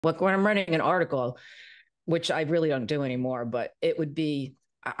Look, when I'm writing an article, which I really don't do anymore, but it would be,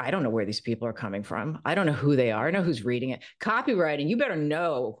 I don't know where these people are coming from. I don't know who they are. I know who's reading it. Copywriting, you better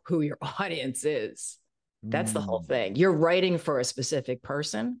know who your audience is. That's the whole Mm, thing. You're writing for a specific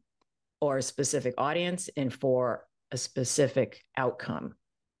person or a specific audience and for a specific outcome.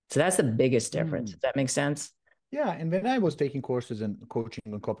 So that's the biggest difference. mm. Does that make sense? Yeah, and when I was taking courses and coaching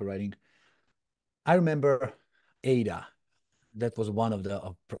on copywriting, I remember AIDA. That was one of the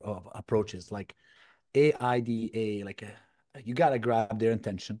of approaches, like AIDA, like you gotta grab their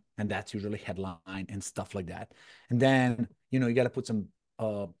attention, and that's usually headline and stuff like that. And then, you gotta put some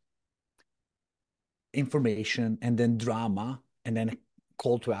information and then drama and then a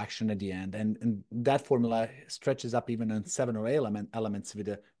call to action at the end. And that formula stretches up even on seven or eight elements with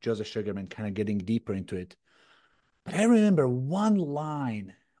Joseph Sugarman kind of getting deeper into it. But I remember one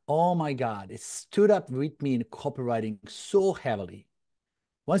line. Oh my God, it stood up with me in copywriting so heavily.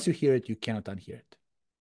 Once you hear it, you cannot unhear it.